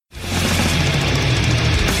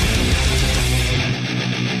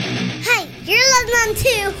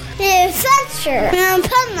to the adventure in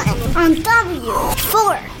Pipeman on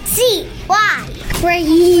W4CY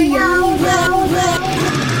Radio.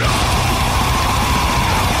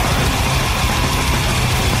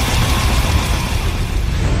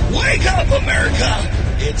 Wake up, America!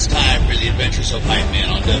 It's time for the Adventures of Pipeman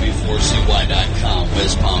on W4CY.com,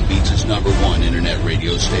 West Palm Beach's #1 internet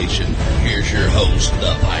radio station. Here's your host,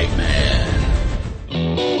 the Pipeman.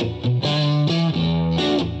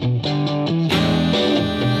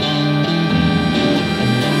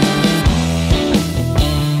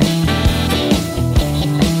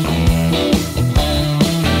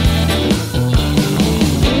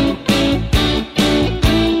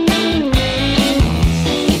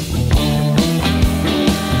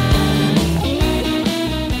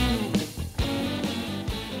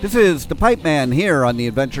 This is the Pipeman here on the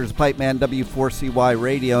Adventures of Pipeman W4CY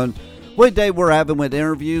Radio. And what a day we're having with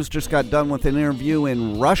interviews. Just got done with an interview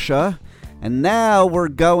in Russia. And now we're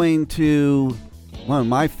going to one of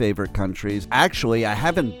my favorite countries. Actually, I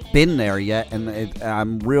haven't been there yet. And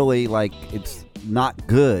I'm really it's not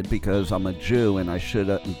good because I'm a Jew and I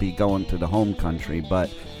shouldn't be going to the home country.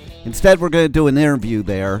 But instead, we're going to do an interview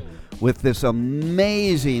there with this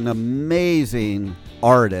amazing, amazing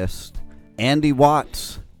artist, Andy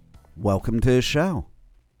Watts. Welcome to the show.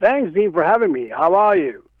 Thanks, Dean, for having me. How are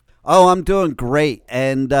you? Oh, I'm doing great.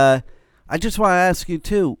 And I just want to ask you,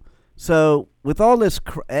 too. So with all this,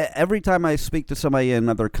 every time I speak to somebody in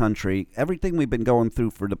another country, everything we've been going through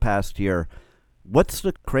for the past year, what's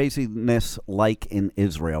the craziness like in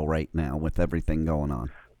Israel right now with everything going on?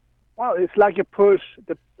 Well, it's like you push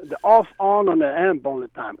the off on the amp all the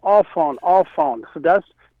time. Off on, off on. So that's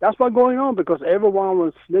what's going on because everyone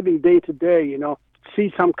was living day to day,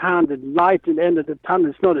 see some kind of light at the end of the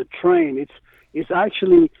tunnel. It's not a train. It's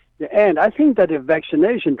actually the end. I think that the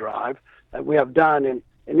vaccination drive that we have done in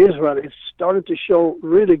Israel is starting to show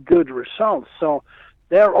really good results. So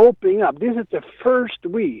they're opening up. This is the first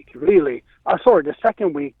week, really. The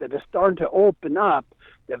second week that they're starting to open up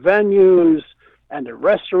the venues and the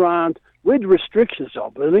restaurant with restrictions,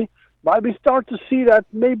 obviously. But we start to see that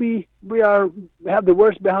maybe we have the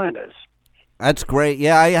worst behind us. That's great.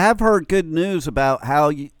 Yeah, I have heard good news about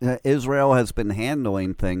how Israel has been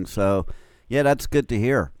handling things. So, yeah, that's good to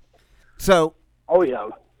hear. So, oh yeah,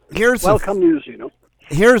 here's welcome news.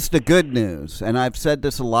 Here's the good news, and I've said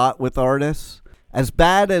this a lot with artists. As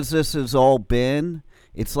bad as this has all been,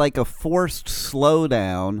 it's like a forced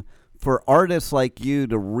slowdown for artists like you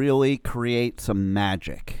to really create some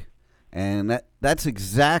magic, and that's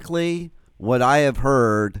exactly what I have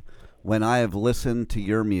heard when I have listened to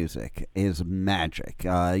your music is magic.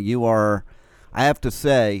 You are, I have to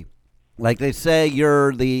say, like they say,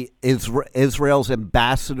 you're the Israel's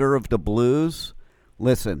ambassador of the blues.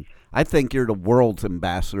 Listen, I think you're the world's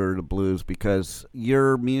ambassador of the blues because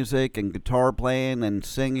your music and guitar playing and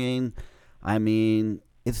singing, I mean,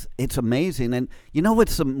 it's amazing. And you know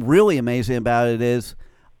what's really amazing about it is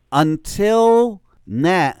until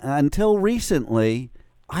recently,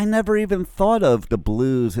 I never even thought of the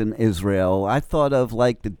blues in Israel. I thought of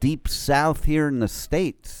like the deep south here in the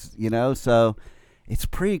States, so it's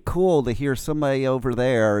pretty cool to hear somebody over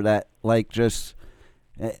there that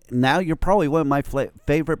now you're probably one of my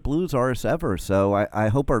favorite blues artists ever. So I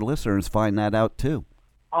hope our listeners find that out too.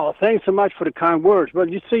 Oh, thanks so much for the kind words. Well,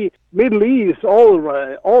 you see, Middle East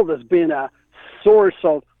always been a source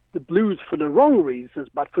of the blues for the wrong reasons,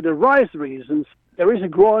 but for the right reasons. There is a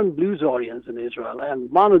growing blues audience in Israel,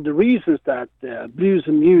 and one of the reasons that Blues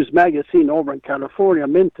and Muse magazine over in California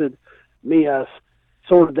minted me as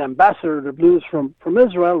sort of the ambassador of the blues from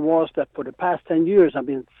Israel was that for the past 10 years I've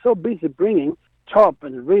been so busy bringing top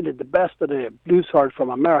and really the best of the blues artists from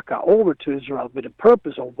America over to Israel with the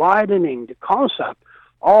purpose of widening the concept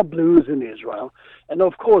of blues in Israel, and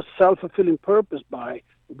of course self-fulfilling purpose by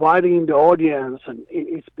widening the audience, and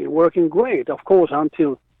it's been working great, of course,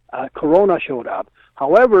 until Corona showed up.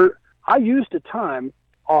 However, I used the time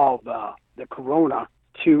of the Corona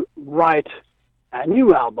to write a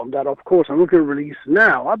new album that, of course, I'm going to release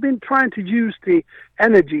now. I've been trying to use the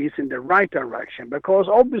energies in the right direction because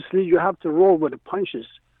obviously you have to roll with the punches.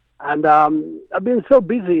 And I've been so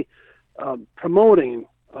busy promoting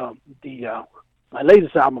my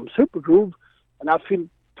latest album, Super Groove, and I feel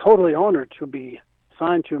totally honored to be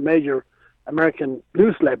signed to a major American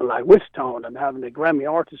blues label like Wistone and having a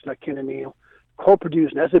Grammy artist like Kenny Neal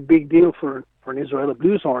co-producing. That's a big deal for an Israeli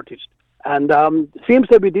blues artist. And it seems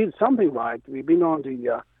that we did something right. We've been on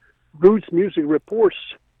the Roots Music Reports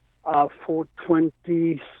for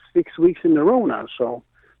 26 weeks in a row now. So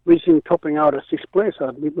we've been topping out at sixth place.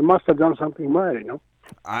 We must have done something right,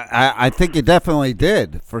 I think you definitely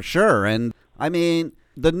did, for sure. And I mean,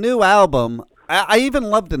 the new album, I even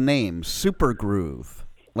love the name, Super Groove.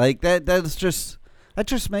 Like, that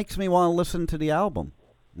just makes me want to listen to the album,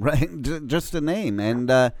 right? Just the name. And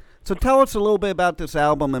so tell us a little bit about this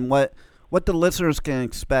album and what the listeners can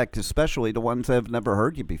expect, especially the ones that have never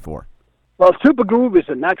heard you before. Well, Super Groove is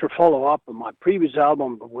a natural follow-up of my previous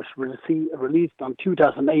album, which was released in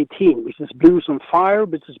 2018, which is Blues on Fire,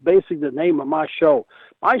 which is basically the name of my show.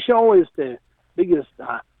 My show is the biggest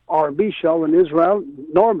R&B show in Israel.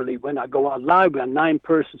 Normally, when I go out live, we have 9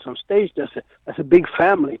 persons on stage. That's a big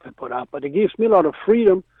family to put up, but it gives me a lot of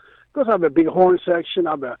freedom because I have a big horn section,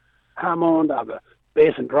 I have a Hammond, I have a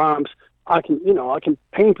bass and drums. I can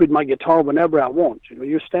paint with my guitar whenever I want.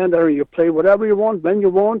 You stand there and you play whatever you want, when you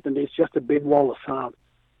want, and it's just a big wall of sound.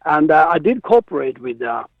 And I did cooperate with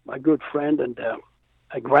my good friend and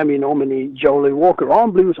a Grammy nominee, Jolie Walker,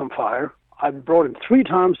 on Blues on Fire. I've brought him 3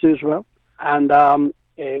 times to Israel. And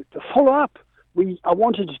to follow up, I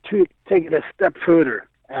wanted to take it a step further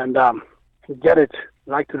and get it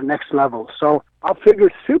like to the next level. So I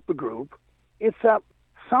figured Super Groove, it's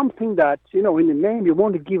something that, in the name, you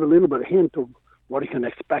want to give a little bit of hint of what you can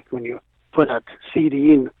expect when you put that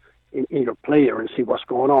CD in your player and see what's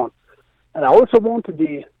going on. And I also wanted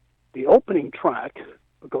the opening track,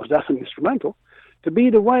 because that's an instrumental, to be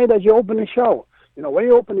the way that you open a show. When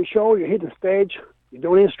you open a show, you hit the stage, you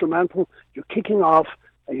do an instrumental, you're kicking off,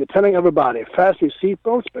 and you're telling everybody, fasten your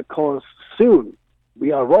seatbelts, because soon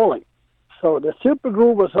we are rolling. So the Super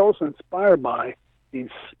Groove was also inspired by these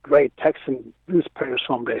great Texan blues players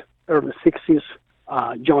from the early 60s,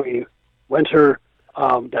 Johnny Winter,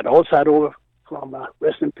 that also had over from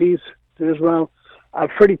Rest in Peace to Israel,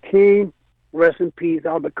 Freddie King, Rest in Peace,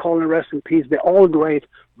 Albert Collin, Rest in Peace. They're all great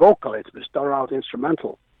vocalists, but start out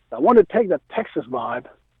instrumental. I want to take that Texas vibe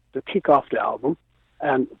to kick off the album,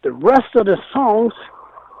 and the rest of the songs,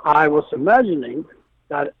 I was imagining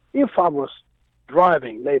that if I was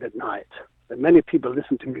driving late at night, and many people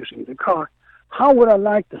listen to music in the car, how would I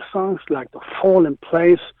like the songs like to fall in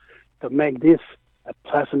place to make this a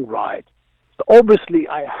pleasant ride? So obviously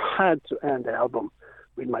I had to end the album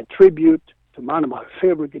with my tribute to one of my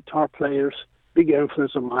favorite guitar players, big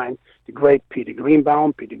influence of mine, the great Peter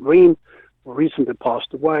Greenbaum. Peter Green, who recently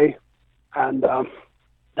passed away. And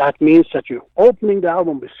that means that you're opening the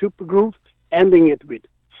album with Super Groove, ending it with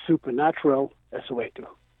Supernatural as a way to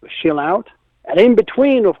chill out. And in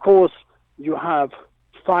between, of course, you have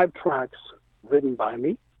 5 tracks written by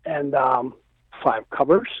me and 5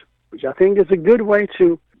 covers, which I think is a good way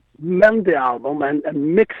to meld the album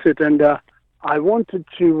and mix it. And I wanted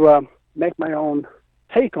to make my own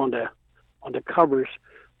take on the covers.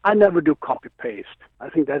 I never do copy paste. I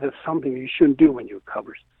think that is something you shouldn't do when you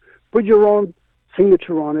covers. Put your own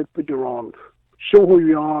signature on it. Put your own, show who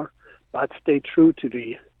you are, but stay true to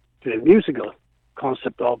the musical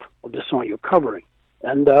concept of the song you're covering.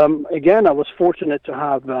 And again, I was fortunate to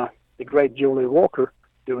have the great Jolie Walker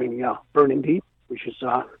doing Burning Deep, which is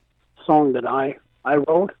a song that I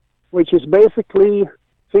wrote, which is basically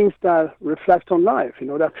things that reflect on life.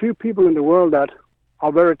 There are few people in the world that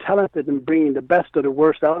are very talented in bringing the best or the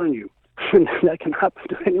worst out in you. That can happen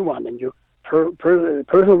to anyone in your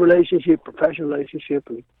personal relationship, professional relationship,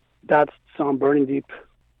 and that's song Burning Deep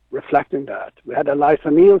reflecting that. We had Eliza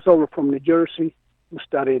Niels over from New Jersey, who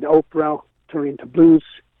studied opera, turned into blues,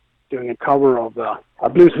 doing a cover of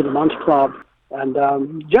Blues for the Lunch Club. And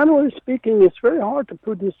generally speaking, it's very hard to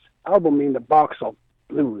put this album in the box of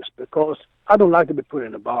blues, because I don't like to be put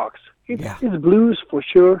in a box. It's blues for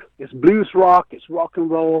sure. It's blues rock, it's rock and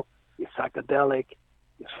roll, it's psychedelic,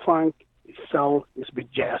 it's funk, it's soul, it's a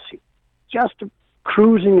bit jazzy. Just a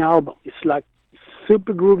cruising album. It's like a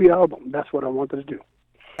super groovy album. That's what I wanted to do.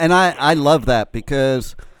 And I love that,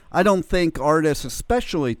 because I don't think artists,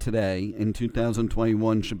 especially today in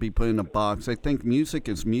 2021, should be put in a box. I think music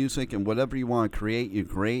is music, and whatever you want to create, you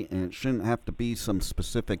create, and it shouldn't have to be some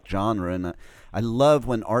specific genre. And I love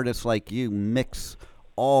when artists like you mix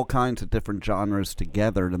all kinds of different genres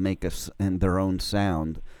together to make us in their own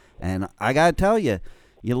sound. And I got to tell you,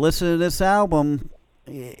 you listen to this album,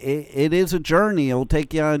 it is a journey. It'll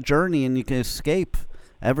take you on a journey, and you can escape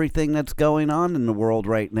everything that's going on in the world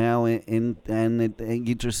right now, and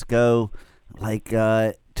you just go like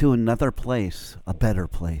to another place, a better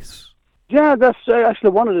place. Yeah, that's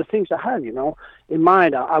actually one of the things I had, in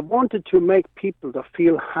mind. I wanted to make people to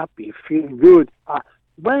feel happy, feel good.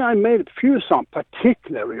 When I made a few songs,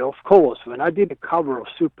 particularly, of course, when I did a cover of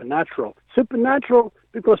Supernatural,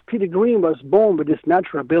 because Peter Green was born with this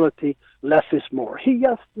natural ability, less is more. He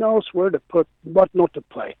just knows where to put, what not to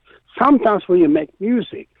play. Sometimes when you make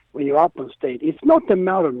music, when you're up on stage, it's not the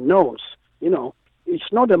amount of notes,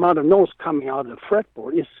 it's not the amount of notes coming out of the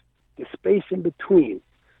fretboard, it's the space in between.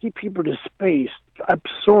 Give people the space to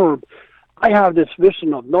absorb. I have this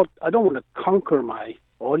vision of I don't want to conquer my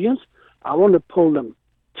audience. I want to pull them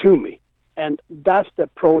to me. And that's the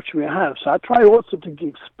approach we have. So I try also to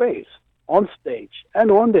give space on stage and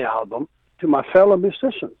on the album to my fellow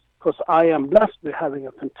musicians, because I am blessed with having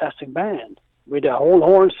a fantastic band with a whole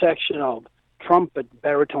horn section of trumpet,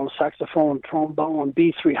 baritone, saxophone, trombone,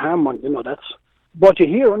 B3 Hammond. That's what you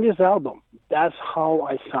hear on this album. That's how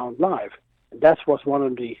I sound live. And that was one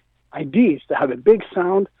of the ideas, to have a big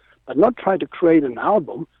sound, but not try to create an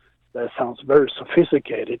album that sounds very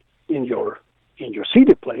sophisticated in your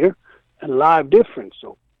CD player, and live different.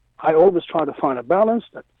 So I always try to find a balance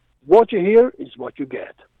that what you hear is what you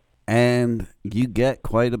get. And you get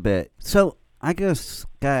quite a bit. So I guess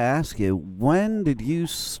gotta ask you, when did you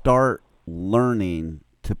start learning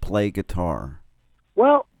to play guitar?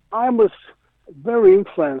 Well, I was very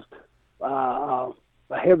influenced by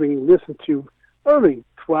having listened to early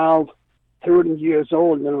 12, 13 years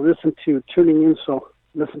old, listen to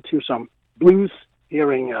some blues,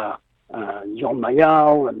 hearing John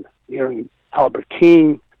Mayall, and hearing Albert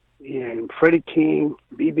King, and Freddie King,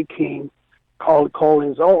 B.B. King, Carl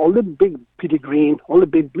Collins, all the big Peter Green, all the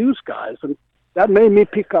big blues guys. And that made me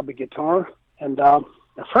pick up a guitar. And a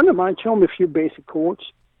friend of mine showed me a few basic chords.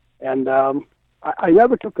 And I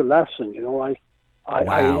never took a lesson,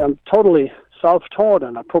 I am totally self-taught,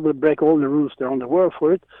 and I probably break all the rules there on the world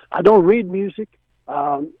for it. I don't read music,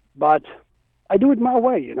 but I do it my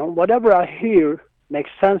way, Whatever I hear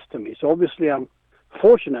makes sense to me. So obviously I'm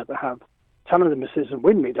fortunate to have talented musicians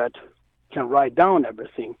with me that can write down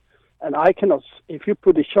everything. And I cannot, if you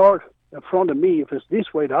put a chart in front of me, if it's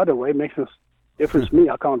this way, the other way, it makes a difference to me.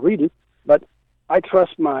 I can't read it. But I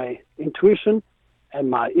trust my intuition and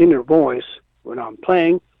my inner voice when I'm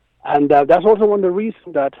playing. And that's also one of the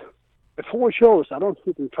reasons that before shows, I don't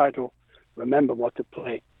even try to remember what to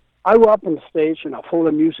play. I go up on the stage and I follow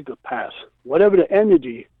the musical path. Whatever the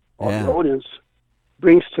energy of the audience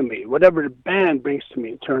brings to me, whatever the band brings to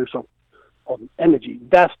me in terms of energy,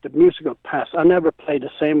 that's the musical path. I never play the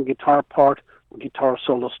same guitar part or guitar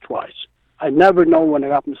solos twice. I never know when I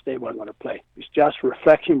go up on stage what I'm going to play. It's just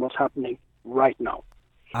reflecting what's happening right now.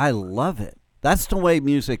 I love it. That's the way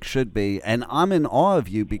music should be. And I'm in awe of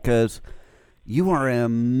you because you are an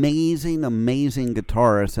amazing, amazing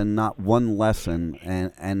guitarist, and not one lesson.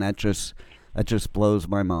 And that just blows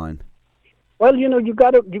my mind. Well, you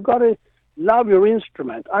gotta love your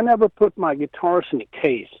instrument. I never put my guitars in a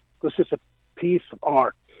case because it's a piece of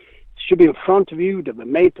art. It should be in front of you. They were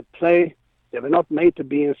made to play. They were not made to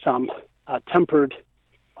be in some tempered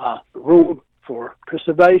room for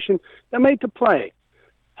preservation. They're made to play.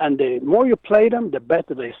 And the more you play them, the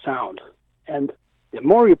better they sound. And the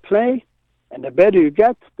more you play and the better you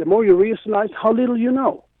get, the more you realize how little you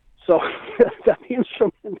know. So that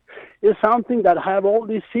instrument is something that have all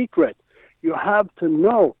these secrets. You have to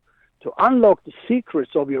know to unlock the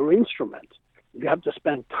secrets of your instrument. You have to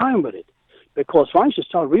spend time with it. Because once you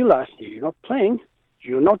start realizing you're not playing,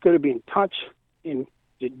 you're not going to be in touch.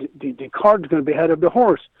 The cart is going to be ahead of the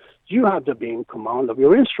horse. You have to be in command of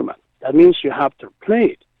your instrument. That means you have to play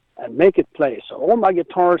it and make it play. So all my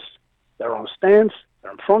guitars, they're on stands,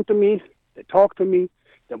 they're in front of me, they talk to me,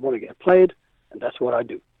 they want to get played, and that's what I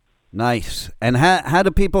do. Nice. And how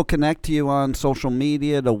do people connect to you on social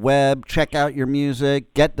media, the web, check out your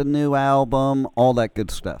music, get the new album, all that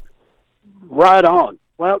good stuff? Right on.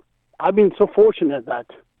 Well, I've been so fortunate that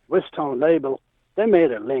Westtown label, they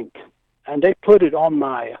made a link, and they put it on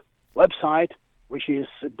my website, which is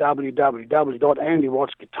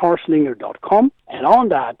www.andywattsguitarslinger.com. And on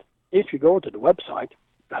that, if you go to the website,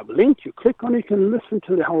 you have a link, you click on it, you can listen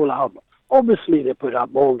to the whole album. Obviously, they put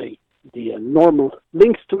up all the normal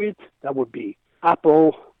links to it. That would be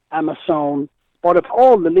Apple, Amazon, but if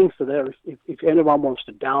all the links are there, if anyone wants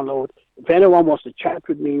to download, if anyone wants to chat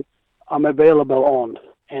with me, I'm available on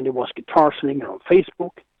Andy Watts Guitar Slinger on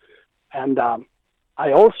Facebook. And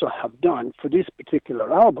I also have done, for this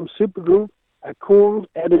particular album, Super Groove, a cool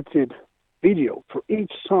edited video for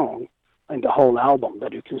each song in the whole album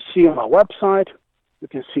that you can see on my website, you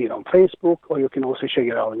can see it on Facebook, or you can also check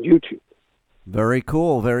it out on YouTube. Very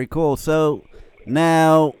cool, very cool. So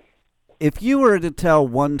now, if you were to tell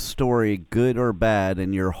one story, good or bad,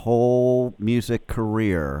 in your whole music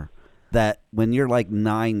career that when you're like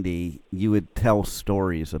 90, you would tell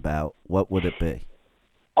stories about, what would it be?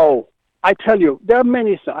 Oh, I tell you, there are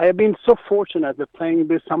many. I have been so fortunate with playing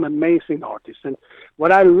with some amazing artists. And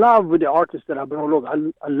what I love with the artists that I brought over, I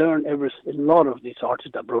learned a lot of these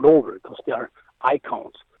artists I brought over because they are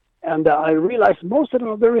icons. And I realized most of them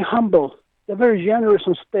are very humble. They're very generous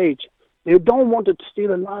on stage. They don't want to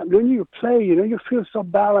steal a line. When you play, you feel so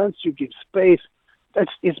balanced. You give space.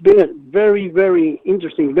 It's been a very, very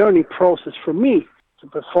interesting learning process for me to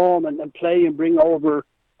perform and play and bring over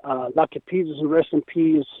Lucky Peterson, rest in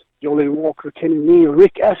peace, Jolie Walker, Kenny Neal.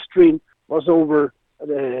 Rick Astrin was over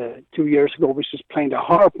 2 years ago, which is playing the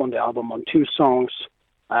harp on the album on 2 songs,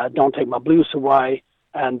 Don't Take My Blues Away,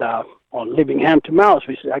 and on Living Hand to Mouth,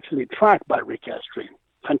 which is actually a track by Rick Astrin.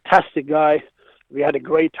 Fantastic guy. We had a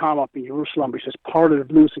great time up in Jerusalem, which is part of the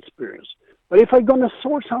blues experience. But if I'm going to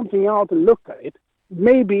sort something out and look at it,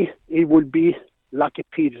 maybe it would be Lucky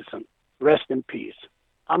Peterson, rest in peace.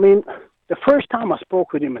 I mean, the first time I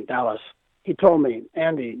spoke with him in Dallas, he told me,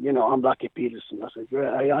 Andy, I'm Lucky Peterson. I said,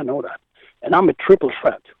 yeah, I know that. And I'm a triple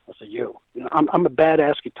threat. I said, I'm a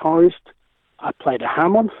badass guitarist. I play the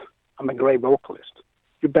Hammond. I'm a great vocalist.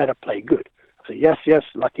 You better play good. I said, yes,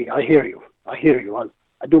 Lucky, I hear you.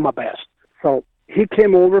 I do my best. So he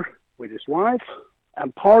came over with his wife,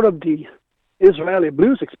 and part of the Israeli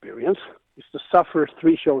blues experience is to suffer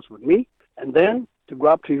 3 shows with me, and then to go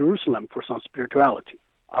up to Jerusalem for some spirituality.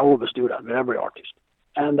 I always do that with every artist.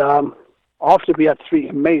 And after we had 3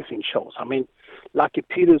 amazing shows. I mean, Lucky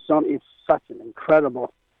Peterson is such an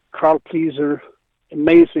incredible crowd pleaser,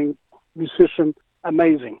 amazing musician,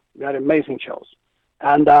 amazing. We had amazing shows.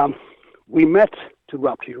 And we met to go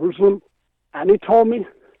up to Jerusalem, and he told me,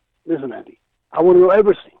 listen, Andy, I want to know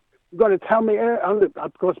everything. You're going to tell me,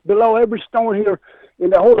 because below every stone here in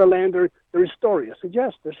the Holy Land, there is story. I said,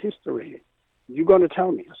 yes, there's history. You're going to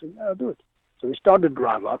tell me. I said, yeah, I'll do it. So we started to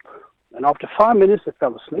drive up, and after 5 minutes, I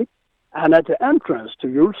fell asleep. And at the entrance to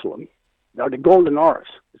Jerusalem, there are the Golden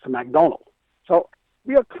Arches. It's a McDonald's. So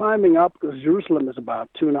we are climbing up, because Jerusalem is about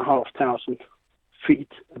 2,500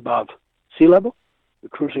 feet above sea level. We're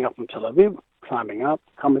cruising up from Tel Aviv, climbing up,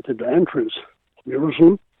 coming to the entrance of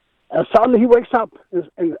Jerusalem. And suddenly he wakes up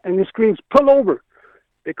and he screams, pull over,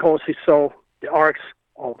 because he saw the arcs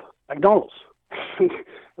of McDonald's. And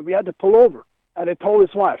we had to pull over. And he told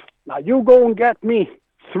his wife, now you go and get me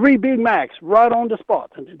 3 Big Macs right on the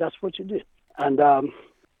spot. And that's what she did. And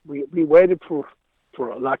we waited for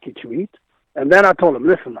Lucky to eat. And then I told him,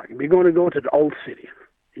 listen, Lucky, we're going to go to the old city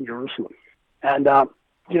in Jerusalem. And,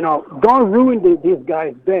 don't ruin this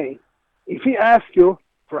guy's day. If he asks you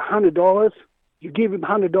for $100, you give him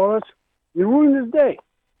 $100, you ruin his day.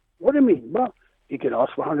 What do you mean? Well, he could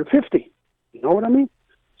ask for $150. You know what I mean?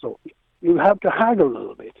 So you have to haggle a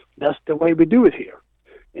little bit. That's the way we do it here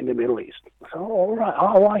in the Middle East. So, all right.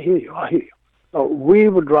 Oh, I hear you. So we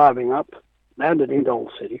were driving up, landed in the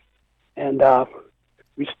old city, and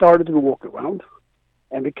we started to walk around,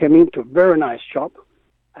 and we came into a very nice shop,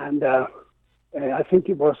 and I think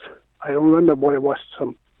it was, I don't remember what it was,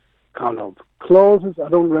 some kind of clothes. I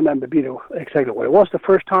don't remember exactly what it was the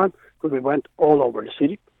first time, because we went all over the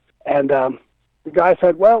city. And the guy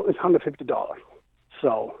said, well, it's $150.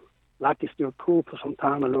 So Lucky's still cool for some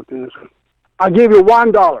time. I looked at him and said, I'll give you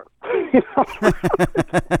 $1.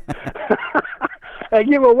 I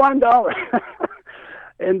give you $1.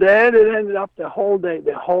 And then it ended up the whole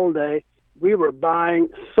day, we were buying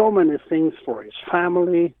so many things for his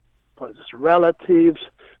family, for his relatives,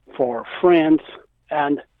 for friends,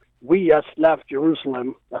 and we just left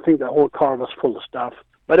Jerusalem. I think the whole car was full of stuff.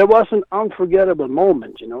 But it was an unforgettable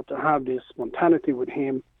moment, to have this spontaneity with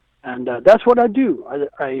him. And that's what I do.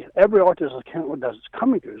 Every artist that's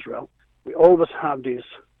coming to Israel, we always have this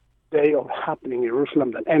day of happening in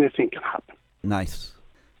Jerusalem that anything can happen. Nice.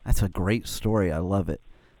 That's a great story. I love it.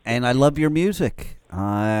 And I love your music.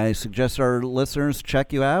 I suggest our listeners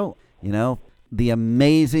check you out. The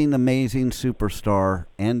amazing, amazing superstar,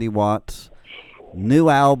 Andy Watts. New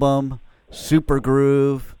album, Super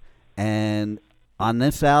Groove. And on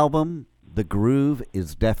this album, the groove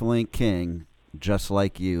is definitely king, just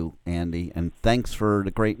like you, Andy. And thanks for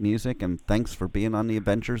the great music, and thanks for being on the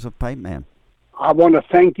Adventures of Pipeman. I want to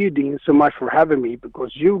thank you, Dean, so much for having me,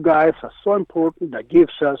 because you guys are so important. That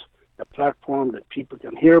gives us the platform that people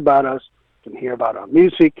can hear about us, can hear about our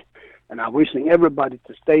music. And I'm wishing everybody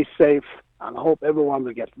to stay safe. And I hope everyone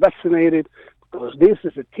will get vaccinated, because this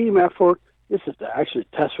is a team effort. This is the actual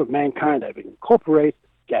test for mankind that we incorporate,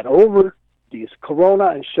 get over this corona,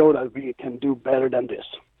 and show that we can do better than this.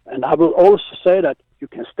 And I will also say that you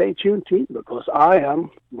can stay tuned, team, because I am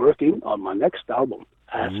working on my next album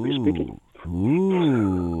as we're speaking.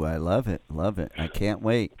 Ooh, I love it. I can't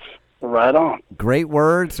wait. Right on. Great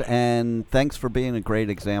words, and thanks for being a great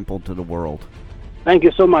example to the world. Thank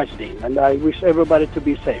you so much, Dean, and I wish everybody to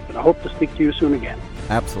be safe, and I hope to speak to you soon again.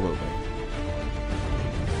 Absolutely.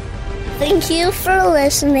 Thank you for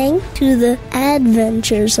listening to the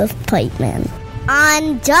Adventures of Pipeman.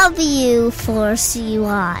 on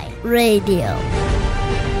W4CY Radio.